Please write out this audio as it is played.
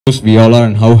we all are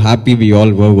and how happy we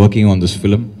all were working on this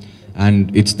film.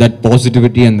 And it's that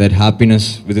positivity and that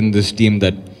happiness within this team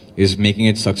that is making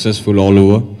it successful all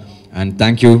over. And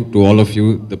thank you to all of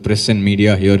you, the press and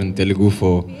media here in Telugu,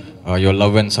 for your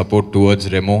love and support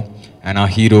towards Remo and our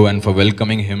hero, and for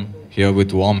welcoming him here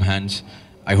with warm hands.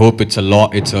 I hope it's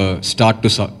a start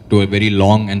to a very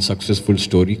long and successful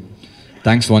story.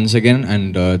 Thanks once again,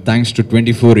 and thanks to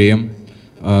 24 AM.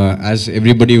 As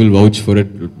everybody will vouch for it,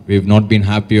 we've not been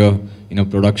happier in a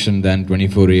production than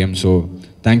 24 AM. So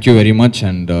thank you very much,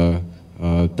 and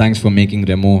thanks for making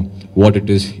Remo what it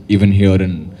is even here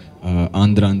in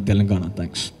Andhra and Telangana.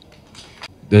 Thanks.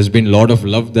 There's been a lot of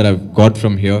love that I've got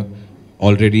from here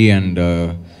already, and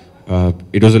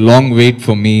it was a long wait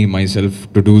for me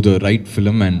myself to do the right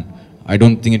film, and I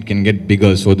don't think it can get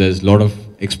bigger, so there's a lot of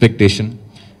expectation.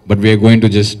 But we are going to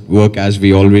just work as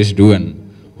we always do, and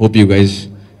hope you guys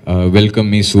welcome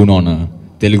me soon on a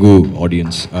Telugu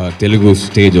audience, Telugu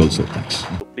stage also. Thanks.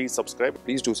 Please subscribe.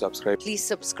 Please do subscribe. Please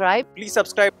subscribe. Please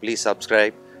subscribe. Please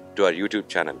subscribe to our YouTube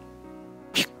channel.